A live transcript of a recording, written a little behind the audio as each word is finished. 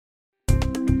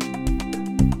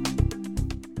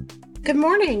Good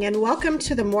morning and welcome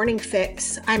to the Morning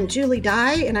Fix. I'm Julie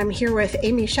Dye and I'm here with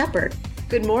Amy Shepard.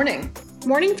 Good morning.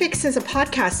 Morning Fix is a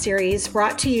podcast series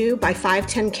brought to you by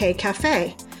 510K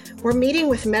Cafe. We're meeting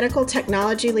with medical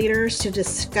technology leaders to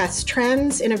discuss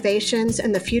trends, innovations,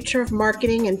 and the future of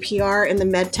marketing and PR in the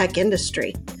medtech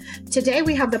industry. Today,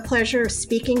 we have the pleasure of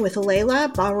speaking with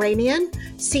Layla Balranian,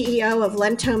 CEO of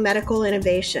Lento Medical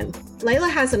Innovation. Layla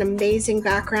has an amazing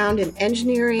background in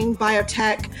engineering,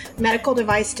 biotech, medical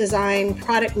device design,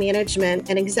 product management,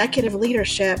 and executive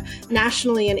leadership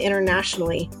nationally and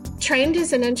internationally. Trained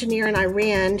as an engineer in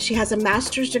Iran, she has a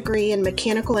master's degree in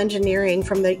mechanical engineering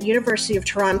from the University of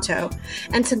Toronto.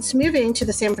 And since moving to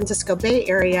the San Francisco Bay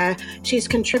Area, she's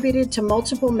contributed to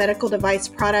multiple medical device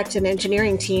product and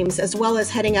engineering teams, as well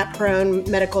as heading up her own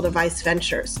medical device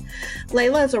ventures.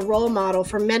 Layla is a role model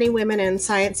for many women in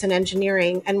science and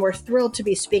engineering, and we're thrilled to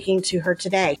be speaking to her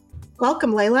today.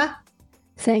 Welcome, Layla.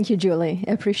 Thank you, Julie.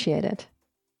 I appreciate it.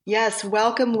 Yes,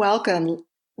 welcome.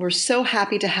 We're so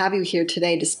happy to have you here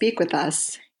today to speak with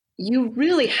us. You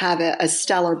really have a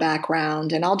stellar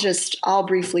background, and I'll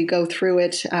briefly go through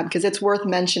it because it's worth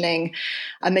mentioning.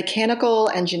 A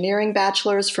mechanical engineering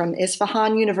bachelor's from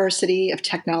Isfahan University of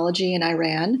Technology in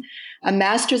Iran, a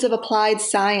master's of applied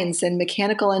science in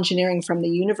mechanical engineering from the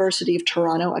University of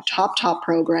Toronto, a top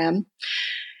program,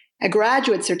 a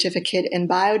graduate certificate in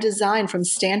biodesign from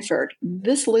Stanford.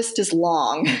 This list is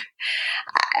long.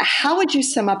 How would you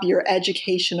sum up your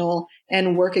educational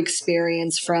and work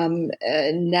experience from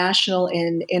a national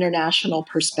and international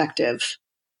perspective?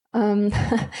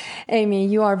 Amy,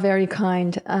 you are very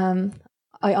kind.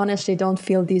 I honestly don't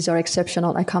feel these are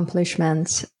exceptional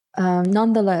accomplishments.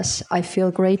 Nonetheless, I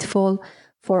feel grateful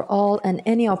for all and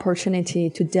any opportunity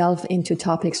to delve into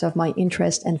topics of my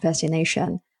interest and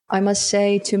fascination. I must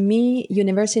say, to me,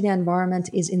 university environment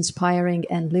is inspiring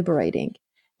and liberating.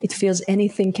 It feels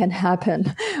anything can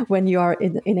happen when you are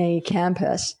in a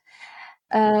campus.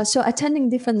 So attending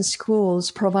different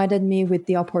schools provided me with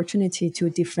the opportunity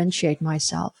to differentiate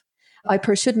myself. I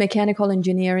pursued mechanical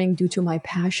engineering due to my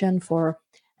passion for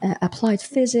applied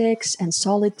physics and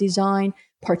solid design,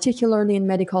 particularly in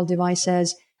medical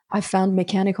devices. I found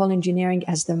mechanical engineering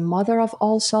as the mother of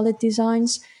all solid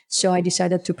designs, so I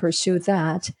decided to pursue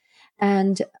that.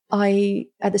 And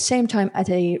at the same time, at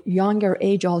a younger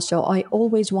age also, I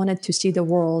always wanted to see the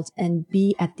world and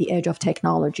be at the edge of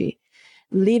technology.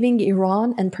 Leaving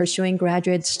Iran and pursuing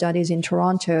graduate studies in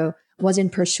Toronto was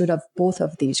in pursuit of both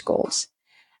of these goals.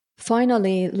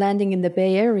 Finally, landing in the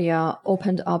Bay Area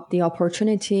opened up the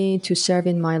opportunity to serve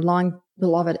in my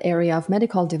long-beloved area of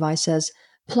medical devices,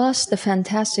 plus the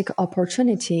fantastic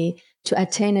opportunity to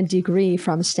attain a degree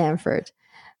from Stanford.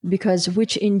 Because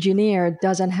which engineer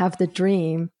doesn't have the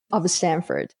dream of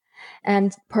Stanford?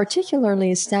 And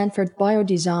particularly Stanford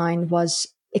Biodesign was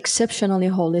exceptionally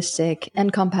holistic,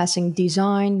 encompassing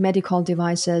design, medical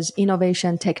devices,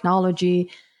 innovation, technology,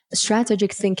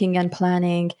 strategic thinking and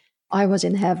planning. I was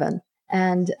in heaven.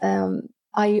 And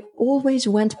I always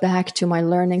went back to my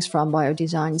learnings from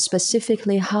biodesign,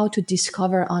 specifically how to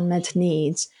discover unmet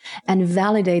needs and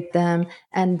validate them,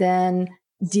 and then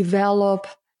develop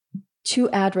to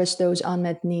address those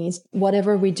unmet needs.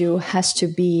 Whatever we do has to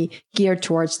be geared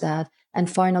towards that. And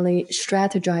finally,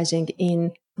 strategizing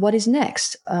in what is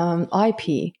next,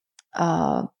 IP,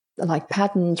 like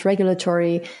patent,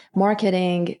 regulatory,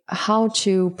 marketing, how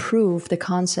to prove the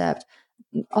concept.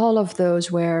 All of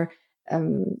those were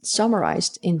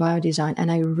summarized in biodesign.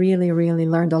 And I really, really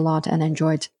learned a lot and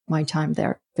enjoyed my time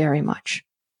there very much.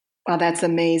 Wow, that's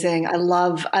amazing. I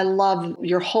love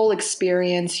your whole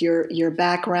experience, your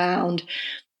background.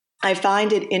 I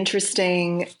find it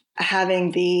interesting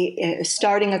having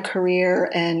starting a career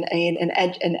and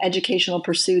an educational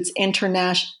pursuits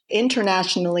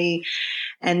internationally,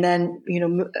 and then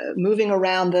moving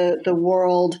around the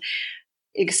world,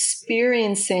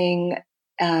 experiencing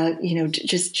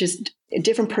just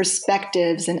different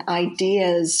perspectives and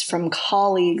ideas from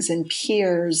colleagues and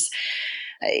peers.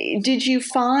 Did you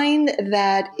find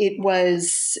that it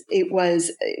was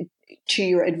to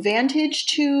your advantage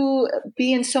to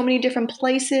be in so many different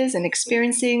places and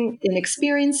experiencing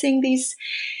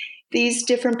these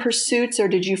different pursuits, or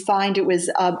did you find it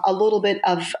was a little bit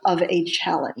of a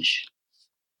challenge?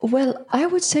 Well, I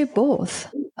would say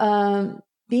both.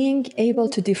 Being able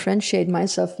to differentiate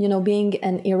myself, being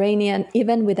an Iranian,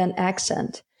 even with an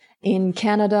accent in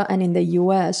Canada and in the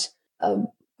US,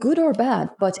 good or bad,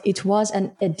 but it was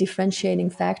a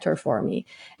differentiating factor for me.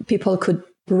 People could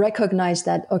recognize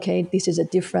that, okay, this is a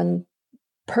different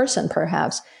person,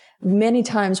 perhaps. Many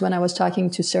times when I was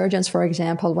talking to surgeons, for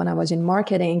example, when I was in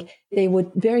marketing, they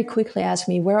would very quickly ask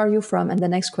me, where are you from? And the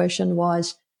next question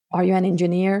was, Are you an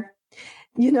engineer?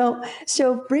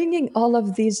 So bringing all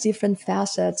of these different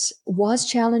facets was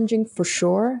challenging for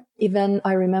sure. Even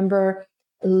I remember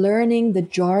learning the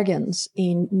jargons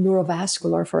in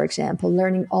neurovascular, for example,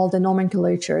 learning all the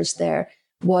nomenclatures there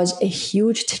was a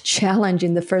huge challenge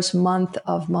in the first month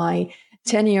of my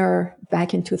tenure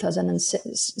back in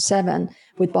 2007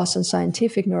 with Boston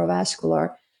Scientific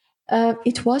Neurovascular.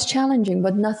 It was challenging,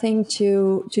 but nothing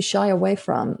to shy away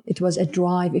from. It was a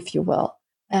drive, if you will.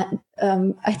 And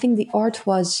I think the art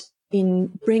was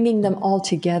in bringing them all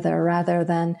together rather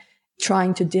than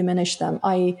trying to diminish them.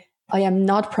 I am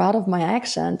not proud of my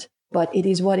accent, but it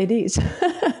is what it is.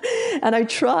 And I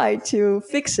try to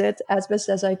fix it as best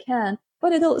as I can,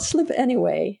 but it'll slip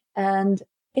anyway. And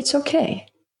it's okay.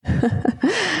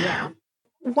 Yeah.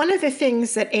 One of the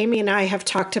things that Amy and I have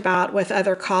talked about with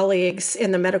other colleagues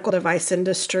in the medical device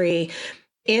industry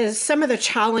is some of the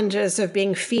challenges of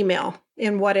being female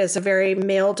in what is a very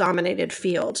male-dominated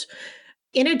field.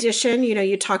 In addition,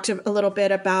 you talked a little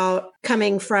bit about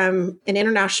coming from an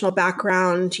international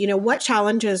background. What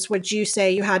challenges would you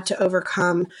say you had to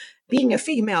overcome being a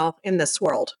female in this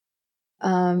world?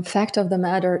 Fact of the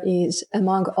matter is,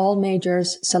 among all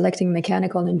majors, selecting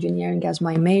mechanical engineering as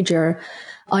my major,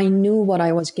 I knew what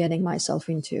I was getting myself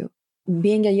into.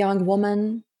 Being a young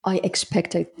woman, I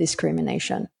expected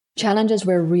discrimination. Challenges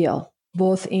were real,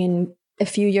 both in a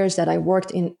few years that I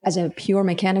worked in as a pure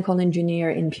mechanical engineer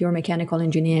in pure mechanical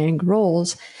engineering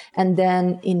roles, and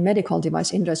then in medical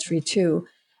device industry too.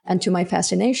 And to my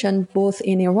fascination, both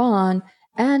in Iran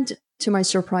and to my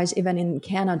surprise, even in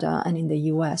Canada and in the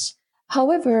US.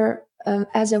 However,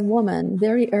 as a woman,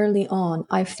 very early on,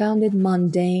 I found it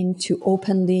mundane to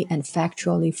openly and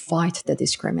factually fight the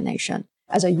discrimination,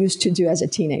 as I used to do as a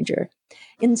teenager.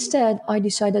 Instead, I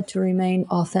decided to remain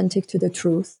authentic to the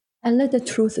truth and let the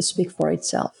truth speak for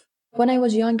itself. When I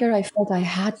was younger, I felt I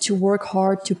had to work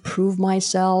hard to prove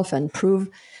myself and prove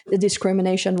the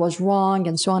discrimination was wrong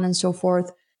and so on and so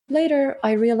forth. Later,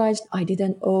 I realized I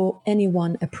didn't owe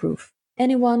anyone a proof.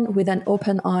 Anyone with an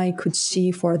open eye could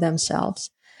see for themselves.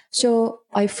 So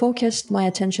I focused my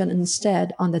attention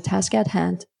instead on the task at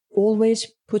hand, always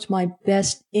put my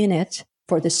best in it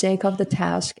for the sake of the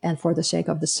task and for the sake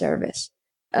of the service.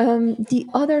 The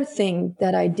other thing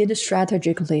that I did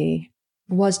strategically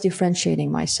was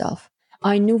differentiating myself.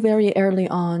 I knew very early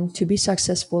on to be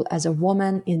successful as a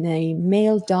woman in a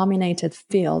male-dominated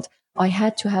field, I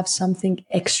had to have something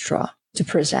extra to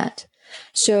present.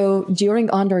 So during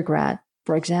undergrad,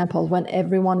 for example, when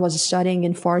everyone was studying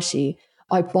in Farsi,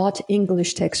 I bought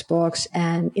English textbooks,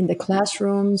 and in the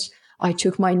classrooms, I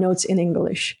took my notes in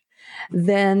English.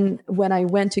 Then when I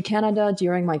went to Canada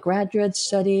during my graduate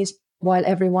studies, while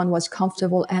everyone was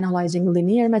comfortable analyzing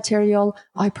linear material,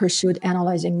 I pursued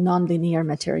analyzing nonlinear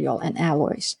material and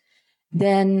alloys.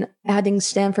 Then adding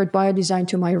Stanford Biodesign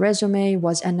to my resume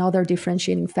was another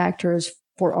differentiating factors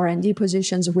for R&D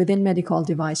positions within medical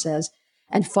devices.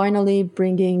 And finally,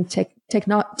 bringing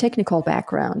technical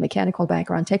background, mechanical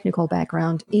background, technical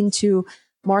background into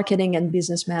marketing and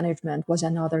business management was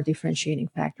another differentiating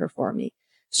factor for me.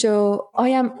 So I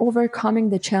am overcoming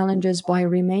the challenges by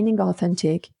remaining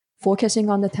authentic, focusing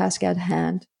on the task at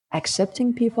hand,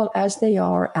 accepting people as they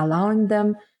are, allowing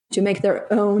them to make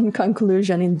their own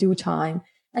conclusion in due time,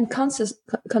 and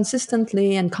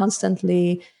consistently and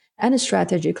constantly and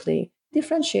strategically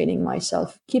differentiating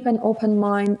myself, keep an open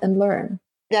mind and learn.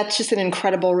 That's just an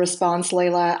incredible response,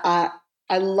 Layla.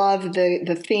 I love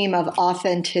the theme of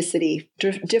authenticity,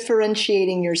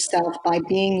 differentiating yourself by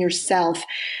being yourself,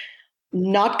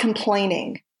 not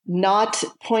complaining, not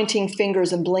pointing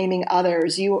fingers and blaming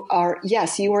others. You are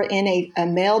in a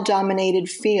male-dominated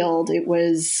field. It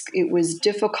was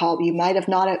difficult. You might have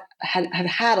not have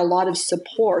had a lot of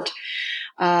support.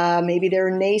 Maybe there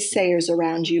are naysayers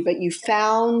around you, but you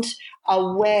found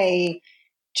a way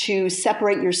to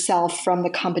separate yourself from the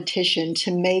competition,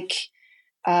 to make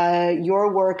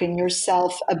your work and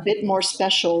yourself a bit more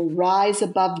special, rise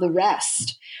above the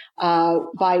rest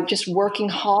by just working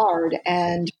hard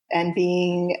and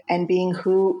being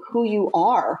who you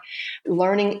are,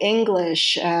 learning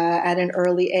English at an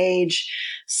early age,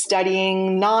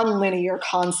 studying nonlinear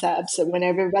concepts when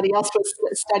everybody else was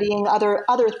studying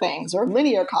other things, or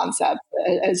linear concepts,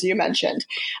 as you mentioned,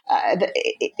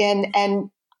 and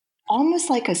almost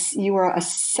like you were a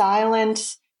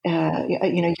silent.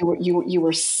 You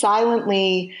were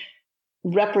silently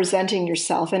representing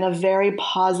yourself in a very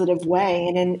positive way,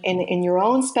 and in your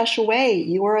own special way,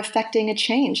 you were affecting a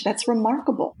change. That's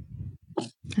remarkable.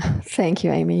 Thank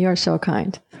you, Amy. You're so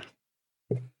kind.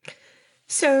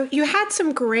 So you had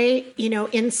some great,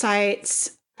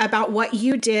 insights about what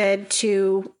you did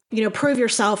to prove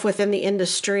yourself within the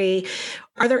industry.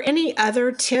 Are there any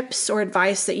other tips or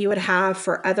advice that you would have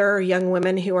for other young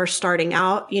women who are starting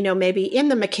out, maybe in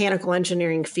the mechanical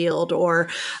engineering field or,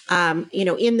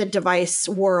 in the device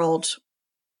world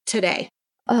today?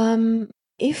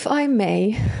 If I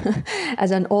may,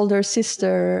 as an older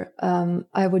sister,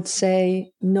 I would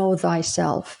say, know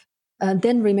thyself,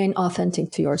 then remain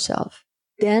authentic to yourself,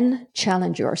 then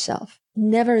challenge yourself.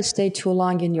 Never stay too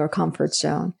long in your comfort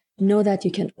zone. Know that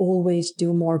you can always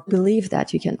do more. Believe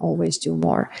that you can always do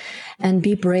more, and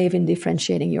be brave in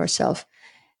differentiating yourself.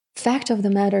 Fact of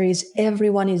the matter is,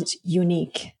 everyone is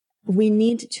unique. We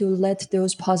need to let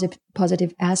those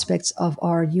positive aspects of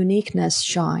our uniqueness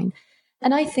shine.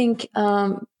 And I think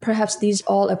perhaps these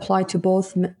all apply to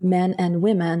both men and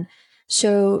women.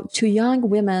 So to young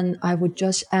women, I would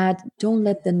just add, don't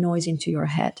let the noise into your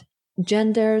head.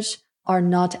 Genders are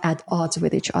not at odds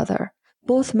with each other.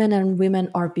 Both men and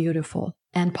women are beautiful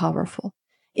and powerful.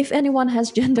 If anyone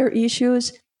has gender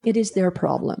issues, it is their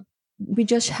problem. We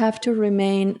just have to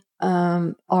remain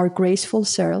our graceful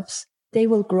selves. They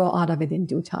will grow out of it in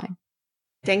due time.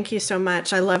 Thank you so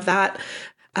much. I love that.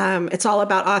 It's all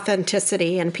about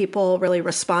authenticity, and people really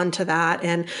respond to that.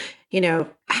 And,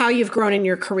 how you've grown in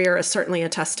your career is certainly a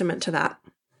testament to that.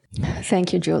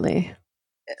 Thank you, Julie.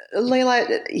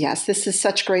 Layla, yes, this is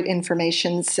such great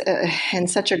information and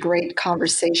such a great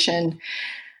conversation.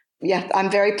 Yeah,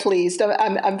 I'm very pleased.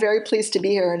 I'm very pleased to be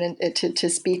here and to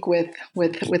speak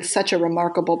with such a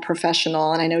remarkable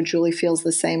professional. And I know Julie feels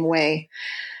the same way.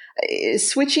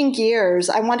 Switching gears,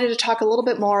 I wanted to talk a little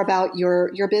bit more about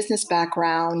your business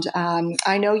background.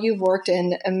 I know you've worked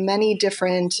in many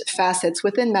different facets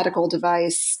within medical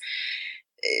device.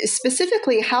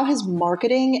 Specifically, how has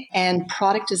marketing and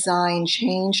product design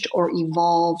changed or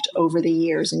evolved over the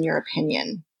years, in your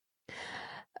opinion?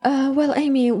 Well,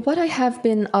 Amy, what I have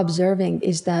been observing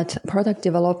is that product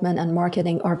development and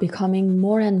marketing are becoming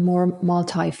more and more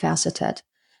multifaceted.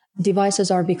 Devices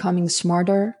are becoming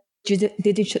smarter.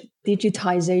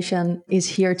 Digitization is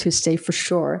here to stay for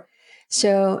sure.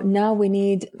 So now we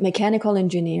need mechanical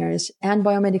engineers and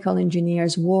biomedical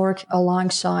engineers work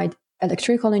alongside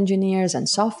electrical engineers and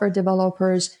software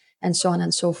developers, and so on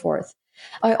and so forth.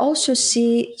 I also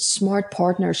see smart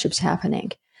partnerships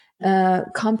happening.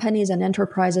 Companies and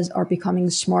enterprises are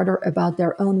becoming smarter about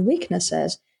their own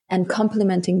weaknesses and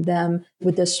complementing them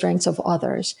with the strengths of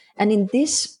others. And in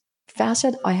this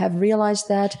facet, I have realized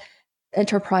that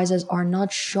enterprises are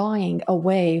not shying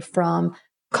away from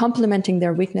complementing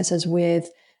their weaknesses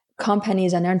with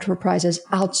companies and enterprises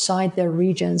outside their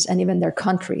regions and even their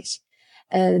countries.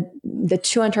 The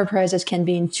two enterprises can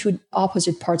be in two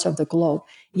opposite parts of the globe,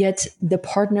 yet the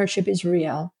partnership is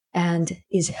real and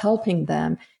is helping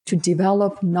them to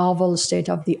develop novel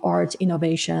state-of-the-art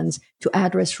innovations to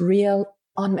address real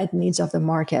unmet needs of the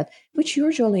market, which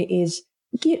usually is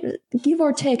give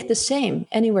or take the same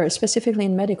anywhere, specifically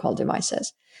in medical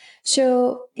devices.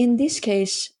 So in this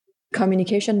case,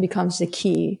 communication becomes the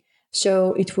key.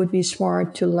 So it would be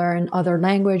smart to learn other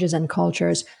languages and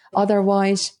cultures.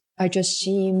 Otherwise, I just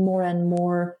see more and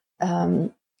more,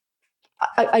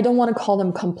 I don't want to call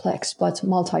them complex, but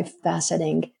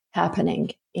multifaceting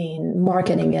happening in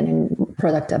marketing and in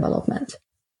product development.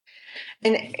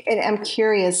 And I'm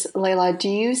curious, Layla, do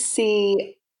you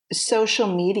see social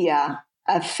media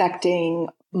affecting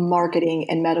marketing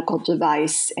and medical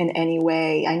device in any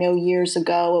way? I know years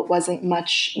ago it wasn't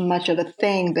much of a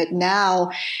thing, but now,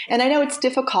 and I know it's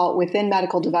difficult within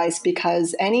medical device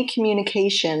because any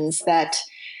communications that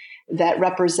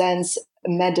represents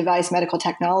med device medical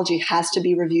technology has to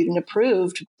be reviewed and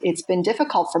approved. It's been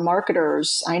difficult for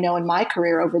marketers, I know in my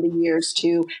career over the years,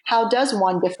 to how does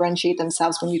one differentiate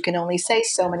themselves when you can only say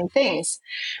so many things?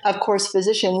 Of course,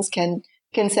 physicians can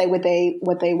say what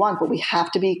they want, but we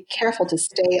have to be careful to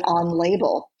stay on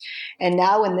label. And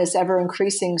now in this ever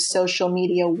increasing social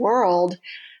media world,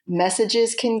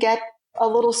 messages can get a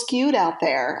little skewed out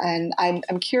there. And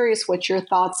I'm curious what your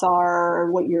thoughts are,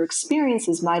 or what your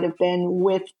experiences might have been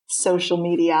with social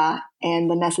media and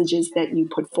the messages that you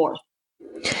put forth.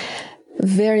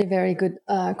 Very, very good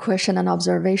question and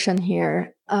observation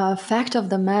here. Fact of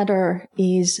the matter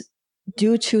is,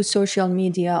 due to social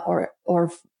media or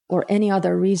any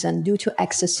other reason, due to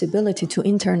accessibility to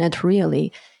internet,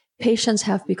 really, patients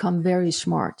have become very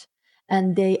smart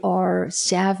and they are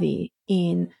savvy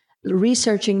in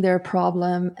researching their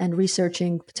problem and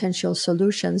researching potential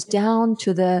solutions down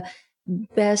to the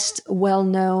best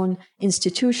well-known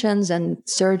institutions and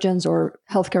surgeons or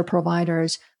healthcare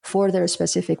providers for their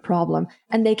specific problem.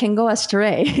 And they can go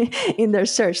astray in their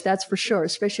search, that's for sure,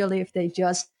 especially if they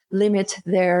just limit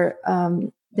their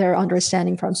their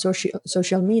understanding from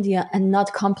social media and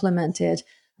not complemented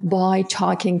by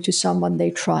talking to someone they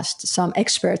trust, some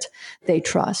expert they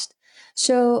trust.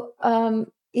 So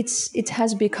it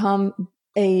has become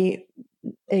a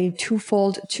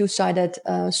twofold, two-sided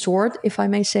sword, if I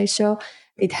may say so.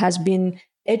 It has been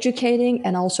educating,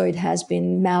 and also it has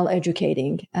been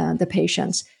mal-educating the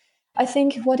patients. I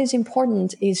think what is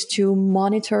important is to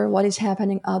monitor what is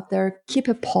happening out there, keep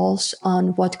a pulse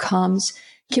on what comes,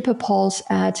 keep a pulse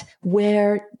at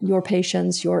where your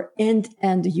patients, your end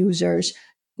users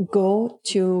go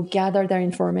to gather their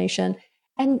information,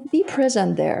 and be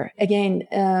present there. Again,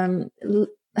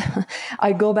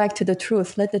 I go back to the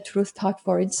truth. Let the truth talk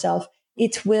for itself.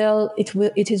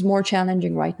 It is more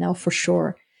challenging right now, for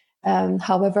sure.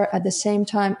 However, at the same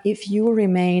time, if you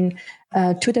remain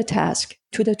to the task,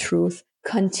 to the truth,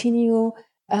 continue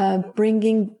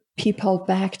bringing people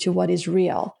back to what is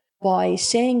real by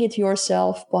saying it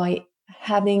yourself, by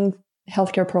having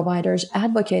healthcare providers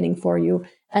advocating for you,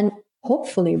 and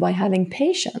hopefully by having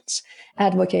patients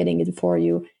advocating it for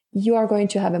you, you are going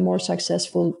to have a more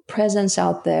successful presence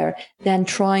out there than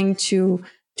trying to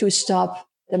stop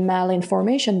the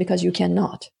malinformation, because you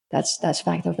cannot. That's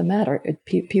fact of the matter.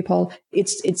 People,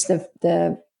 it's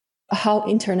the how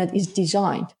internet is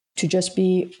designed to just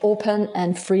be open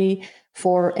and free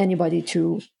for anybody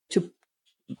to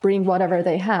bring whatever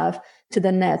they have to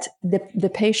the net.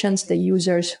 The patients, the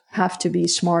users, have to be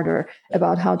smarter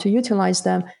about how to utilize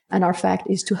them, and our fact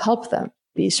is to help them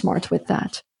be smart with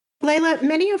that. Layla,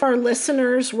 many of our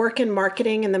listeners work in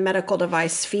marketing in the medical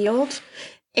device field.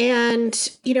 And,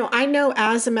 I know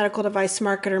as a medical device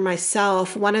marketer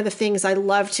myself, one of the things I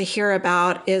love to hear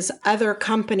about is other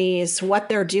companies, what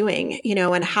they're doing,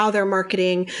 and how they're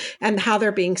marketing and how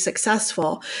they're being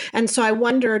successful. And so I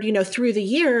wondered, through the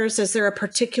years, is there a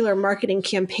particular marketing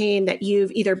campaign that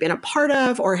you've either been a part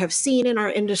of or have seen in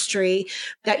our industry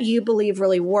that you believe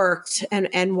really worked,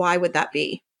 and why would that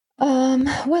be?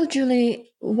 Well,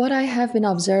 Julie, what I have been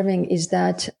observing is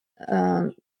that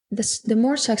the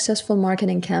more successful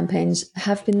marketing campaigns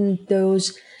have been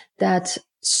those that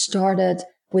started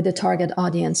with the target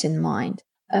audience in mind.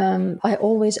 I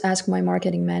always ask my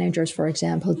marketing managers, for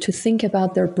example, to think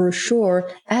about their brochure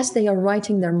as they are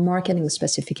writing their marketing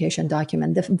specification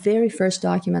document. The very first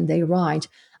document they write,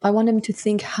 I want them to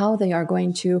think how they are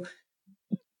going to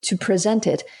present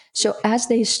it. So as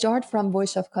they start from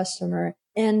voice of customer,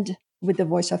 end with the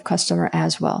voice of customer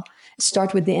as well.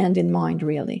 Start with the end in mind,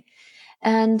 really.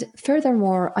 And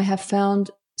furthermore, I have found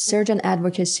surgeon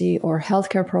advocacy or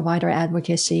healthcare provider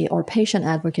advocacy or patient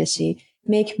advocacy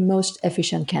make most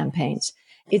efficient campaigns.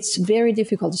 It's very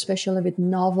difficult, especially with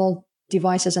novel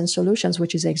devices and solutions,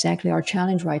 which is exactly our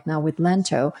challenge right now with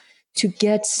Lento, to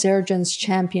get surgeons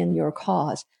champion your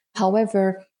cause.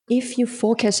 However, if you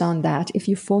focus on that, if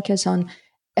you focus on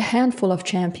a handful of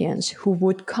champions who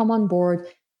would come on board,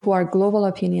 who are global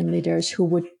opinion leaders, who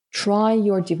would try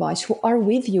your device, who are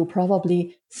with you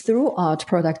probably throughout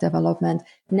product development,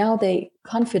 now they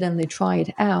confidently try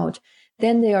it out,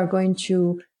 then they are going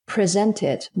to present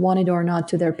it, want it or not,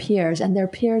 to their peers, and their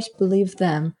peers believe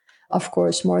them, of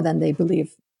course, more than they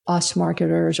believe us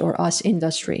marketers or us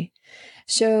industry.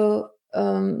 So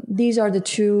these are the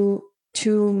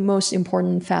two most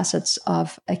important facets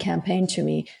of a campaign to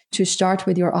me: to start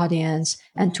with your audience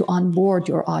and to onboard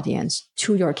your audience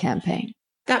to your campaign.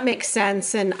 That makes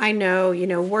sense. And I know,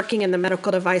 working in the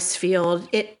medical device field,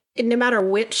 no matter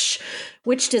which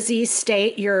disease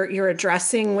state you're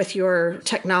addressing with your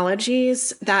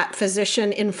technologies, that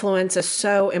physician influence is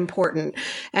so important.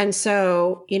 And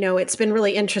so, it's been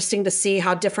really interesting to see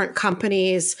how different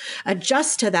companies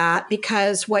adjust to that,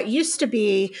 because what used to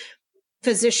be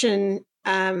physician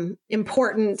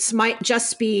importance might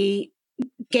just be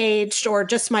gauged or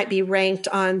just might be ranked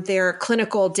on their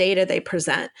clinical data they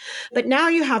present. But now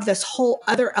you have this whole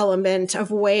other element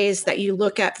of ways that you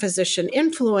look at physician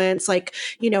influence, like,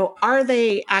 are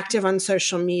they active on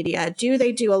social media? Do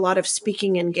they do a lot of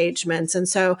speaking engagements? And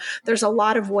so there's a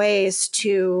lot of ways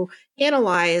to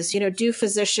analyze, do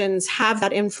physicians have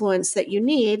that influence that you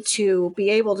need to be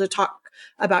able to talk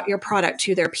about your product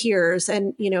to their peers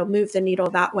and, move the needle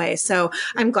that way. So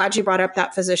I'm glad you brought up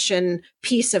that physician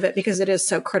piece of it, because it is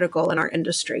so critical in our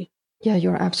industry. Yeah,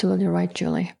 you're absolutely right,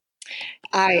 Julie.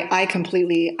 I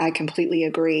completely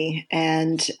agree.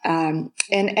 And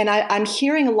I'm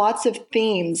hearing lots of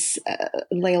themes,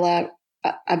 Layla,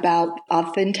 about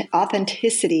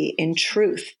authenticity and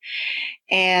truth.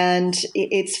 And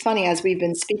it's funny, as we've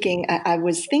been speaking, I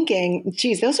was thinking,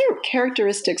 geez, those are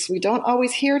characteristics we don't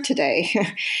always hear today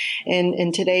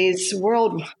in today's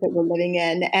world that we're living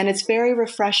in. And it's very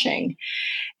refreshing.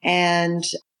 And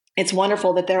it's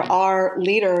wonderful that there are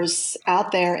leaders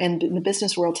out there in the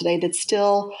business world today that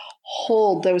still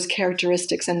hold those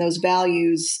characteristics and those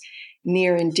values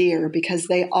near and dear, because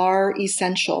they are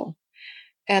essential.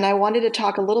 And I wanted to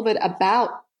talk a little bit about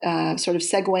sort of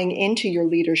segueing into your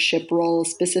leadership role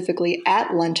specifically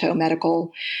at Lento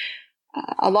Medical.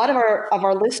 A lot of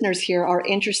our listeners here are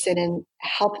interested in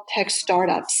health tech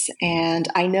startups, and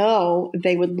I know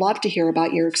they would love to hear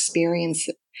about your experience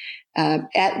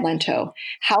at Lento.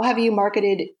 How have you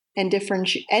marketed and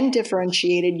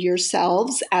differentiated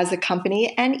yourselves as a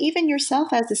company, and even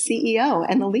yourself as a CEO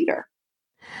and the leader?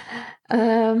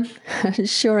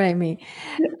 Sure, Amy.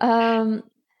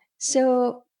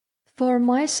 So for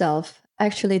myself,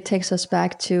 actually, it takes us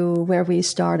back to where we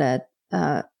started,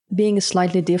 being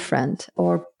slightly different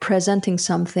or presenting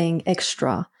something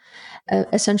extra.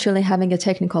 Essentially, having a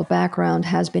technical background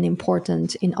has been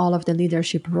important in all of the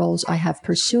leadership roles I have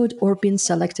pursued or been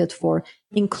selected for,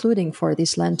 including for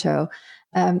this Lento.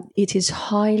 It is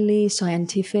highly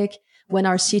scientific. When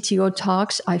our CTO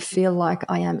talks, I feel like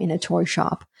I am in a toy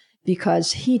shop,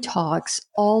 because he talks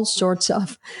all sorts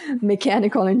of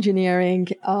mechanical engineering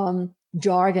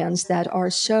jargons that are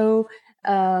so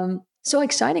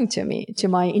exciting to me, to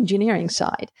my engineering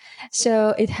side.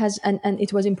 So it has, and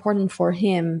it was important for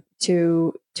him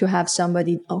to have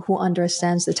somebody who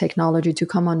understands the technology to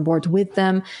come on board with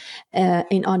them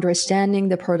in understanding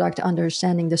the product,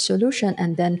 understanding the solution,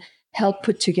 and then help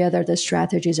put together the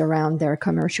strategies around their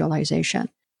commercialization.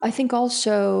 I think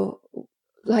also,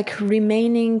 like,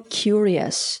 remaining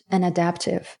curious and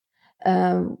adaptive.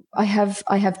 I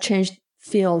have changed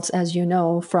fields, as you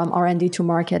know, from R&D to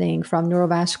marketing, from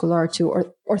neurovascular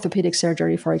to orthopedic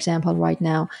surgery, for example, right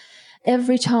now.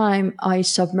 Every time I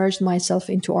submerged myself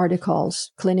into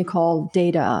articles, clinical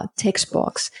data,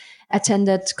 textbooks,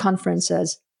 attended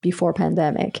conferences before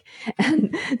pandemic,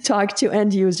 and talked to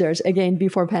end users, again,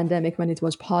 before pandemic when it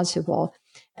was possible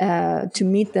to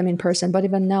meet them in person, but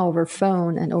even now over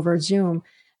phone and over Zoom,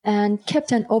 and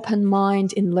kept an open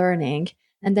mind in learning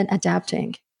and then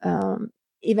adapting.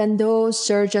 Even though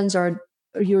surgeons are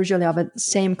usually of the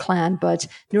same clan, but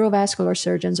neurovascular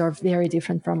surgeons are very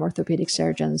different from orthopedic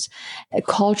surgeons.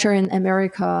 Culture in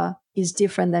America is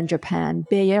different than Japan.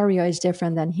 Bay Area is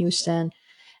different than Houston.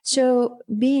 So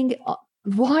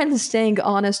while staying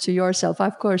honest to yourself,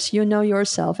 of course, you know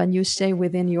yourself and you stay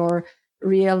within your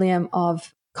realm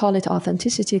of, call it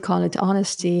authenticity, call it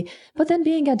honesty, but then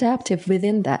being adaptive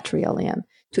within that realm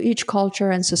to each culture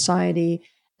and society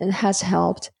has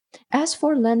helped. As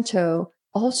for Lento,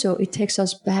 also, it takes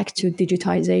us back to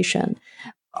digitization.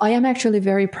 I am actually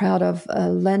very proud of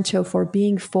Lento for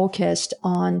being focused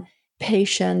on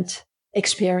patient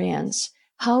experience.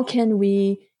 How can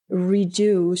we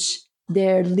reduce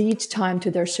their lead time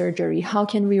to their surgery? How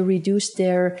can we reduce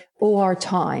their OR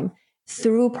time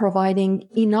through providing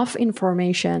enough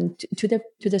information to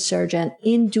the surgeon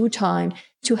in due time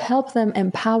to help them,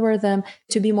 empower them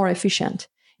to be more efficient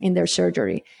in their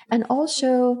surgery? And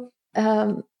also,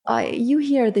 you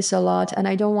hear this a lot, and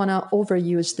I don't want to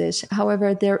overuse this.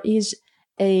 However, there is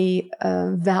a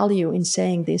value in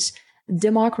saying this.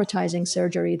 Democratizing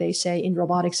surgery, they say, in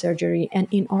robotic surgery, and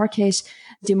in our case,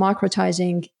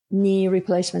 democratizing knee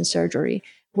replacement surgery,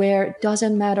 where it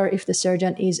doesn't matter if the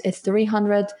surgeon is a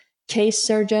 300 case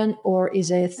surgeon or is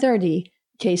a 30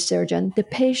 case surgeon, the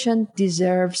patient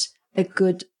deserves a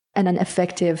good and an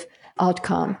effective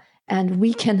outcome. And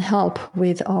we can help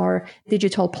with our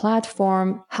digital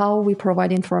platform, how we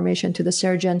provide information to the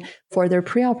surgeon for their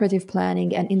preoperative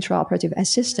planning and intraoperative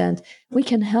assistant. We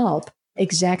can help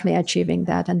exactly achieving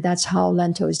that. And that's how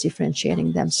Lento is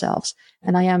differentiating themselves.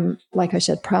 And I am, like I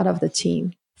said, proud of the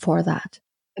team for that.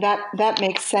 That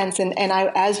makes sense. And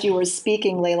I, as you were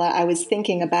speaking, Layla, I was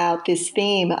thinking about this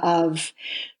theme of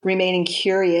remaining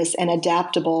curious and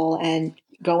adaptable, and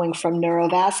going from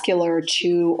neurovascular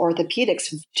to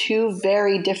orthopedics, two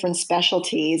very different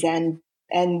specialties, and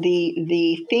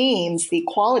the themes, the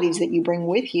qualities that you bring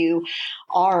with you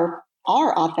are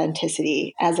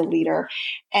authenticity as a leader.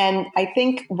 And I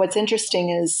think what's interesting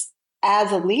is,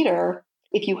 as a leader,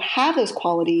 if you have those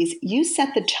qualities, you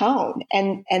set the tone,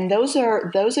 and those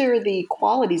are the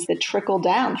qualities that trickle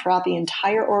down throughout the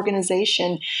entire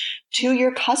organization to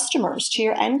your customers, to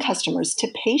your end customers, to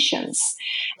patients.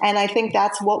 And I think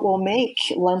that's what will make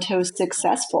Lento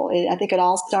successful. I think it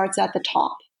all starts at the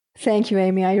top. Thank you,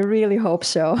 Amy. I really hope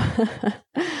so.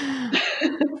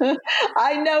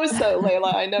 I know so,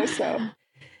 Layla. I know so.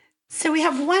 So we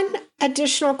have one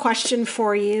additional question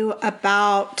for you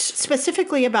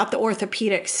specifically about the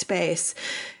orthopedic space.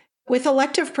 With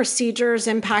elective procedures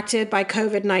impacted by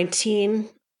COVID-19,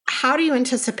 how do you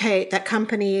anticipate that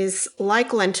companies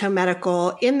like Lento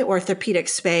Medical in the orthopedic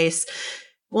space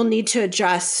will need to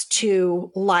adjust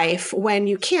to life when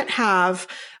you can't have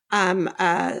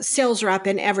a sales rep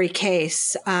in every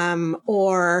case,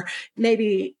 or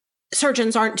maybe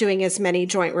surgeons aren't doing as many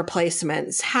joint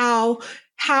replacements? How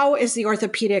is the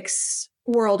orthopedics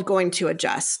world going to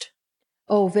adjust?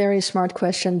 Oh, very smart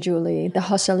question, Julie. The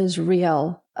hustle is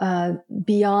real,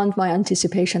 beyond my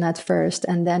anticipation at first,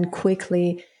 and then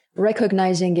quickly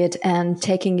recognizing it and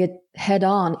taking it head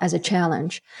on as a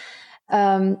challenge.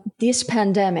 This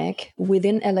pandemic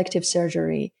within elective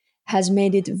surgery has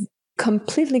made it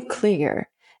completely clear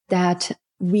that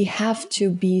we have to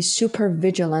be super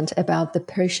vigilant about the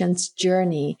patient's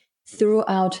journey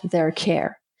throughout their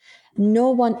care. No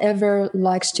one ever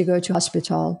likes to go to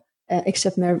hospital,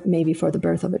 except maybe for the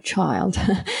birth of a child.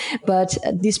 But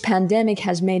this pandemic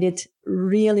has made it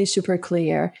really super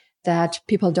clear that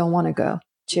people don't want to go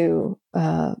to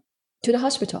the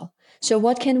hospital. So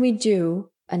what can we do,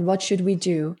 and what should we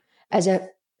do as a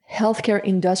healthcare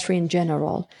industry in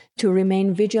general to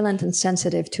remain vigilant and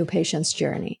sensitive to patients'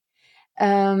 journey?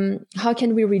 How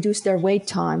can we reduce their wait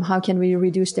time? How can we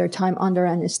reduce their time under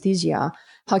anesthesia?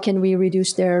 How can we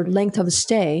reduce their length of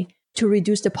stay to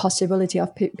reduce the possibility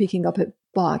of picking up a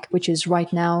bug, which is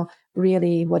right now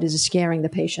really what is scaring the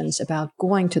patients about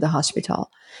going to the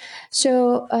hospital?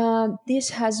 So this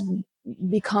has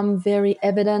become very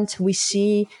evident. We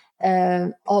see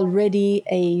already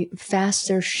a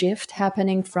faster shift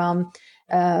happening from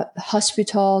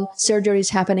hospital surgeries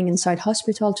happening inside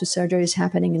hospital to surgeries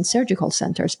happening in surgical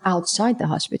centers outside the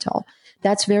hospital.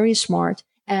 That's very smart.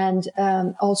 And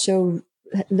also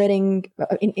letting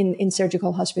in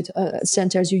surgical hospital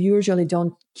centers, you usually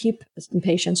don't keep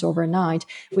patients overnight,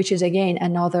 which is again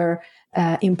another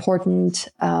important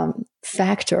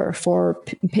factor for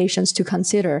patients to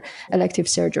consider elective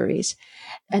surgeries.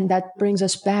 And that brings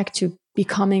us back to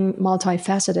becoming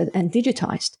multifaceted and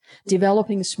digitized,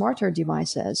 developing smarter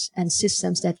devices and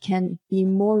systems that can be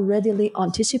more readily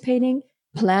anticipating,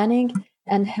 planning,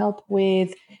 and help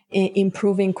with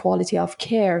improving quality of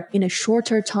care in a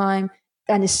shorter time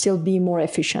and still be more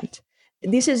efficient.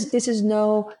 This is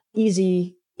no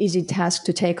easy task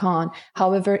to take on.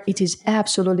 However, it is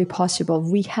absolutely possible.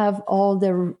 We have all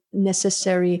the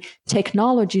necessary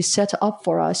technology set up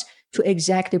for us to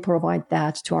exactly provide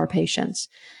that to our patients.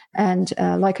 And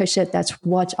like I said, that's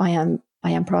what I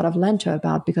am proud of Lento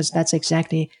about, because that's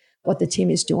exactly what the team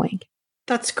is doing.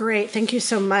 That's great. Thank you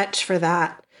so much for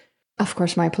that. Of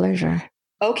course, my pleasure.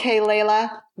 Okay,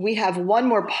 Layla, we have one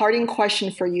more parting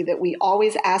question for you that we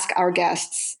always ask our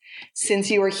guests.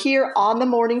 Since you are here on the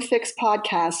Morning Fix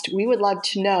podcast, we would love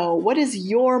to know, what is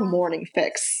your morning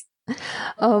fix?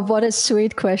 Oh, what a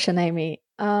sweet question, Amy.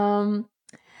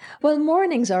 Well,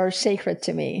 mornings are sacred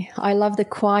to me. I love the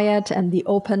quiet and the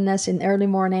openness in early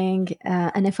morning.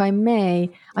 And if I may,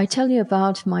 I tell you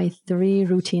about my 3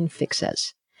 routine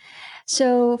fixes.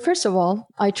 So first of all,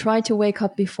 I try to wake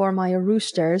up before my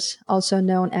roosters, also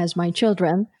known as my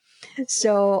children.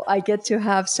 So I get to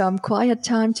have some quiet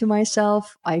time to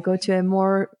myself. I go to a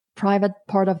more private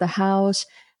part of the house,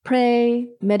 pray,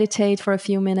 meditate for a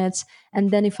few minutes.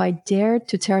 And then if I dare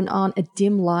to turn on a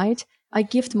dim light, I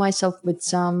gift myself with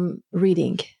some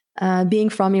reading. Being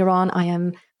from Iran, I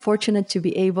am fortunate to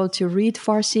be able to read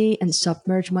Farsi and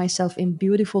submerge myself in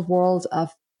beautiful world of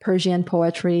Persian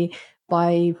poetry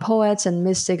by poets and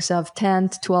mystics of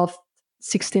 10th, 12th,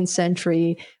 16th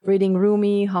century, reading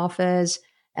Rumi, Hafiz,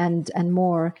 and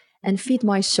more, and feed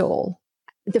my soul.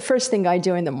 The first thing I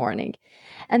do in the morning.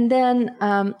 And then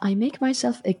I make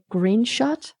myself a green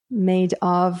shot made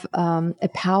of a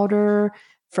powder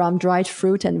from dried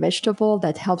fruit and vegetable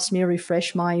that helps me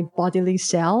refresh my bodily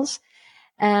cells.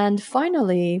 And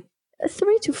finally,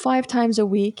 3 to 5 times a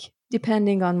week,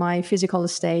 depending on my physical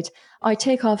state, I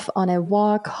take off on a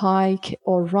walk, hike,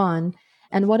 or run.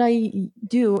 And what I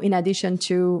do, in addition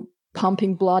to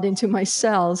pumping blood into my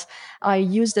cells, I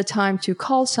use the time to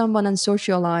call someone and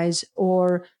socialize,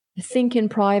 or think in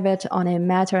private on a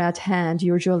matter at hand,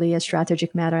 usually a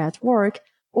strategic matter at work,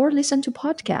 or listen to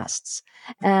podcasts.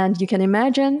 And you can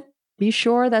imagine, be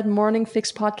sure that Morning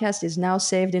Fix podcast is now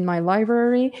saved in my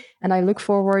library, and I look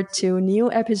forward to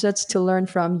new episodes to learn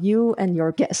from you and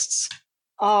your guests.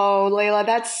 Oh, Layla,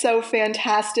 that's so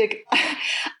fantastic.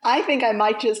 I think I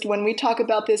might just, when we talk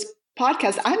about this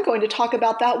podcast, I'm going to talk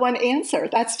about that one answer.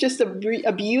 That's just a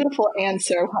beautiful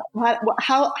answer.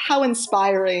 How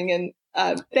inspiring.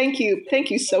 And thank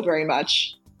you so very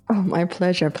much. Oh, my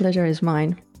pleasure. Pleasure is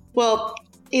mine. Well,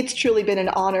 It's truly been an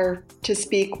honor to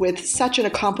speak with such an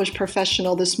accomplished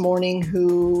professional this morning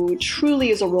who truly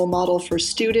is a role model for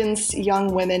students,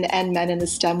 young women, and men in the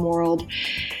STEM world.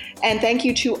 And thank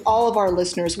you to all of our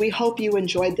listeners. We hope you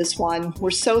enjoyed this one. We're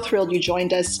so thrilled you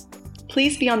joined us.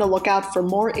 Please be on the lookout for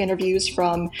more interviews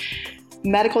from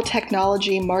medical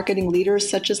technology marketing leaders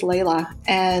such as Layla.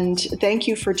 And thank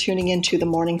you for tuning in to The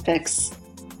Morning Fix.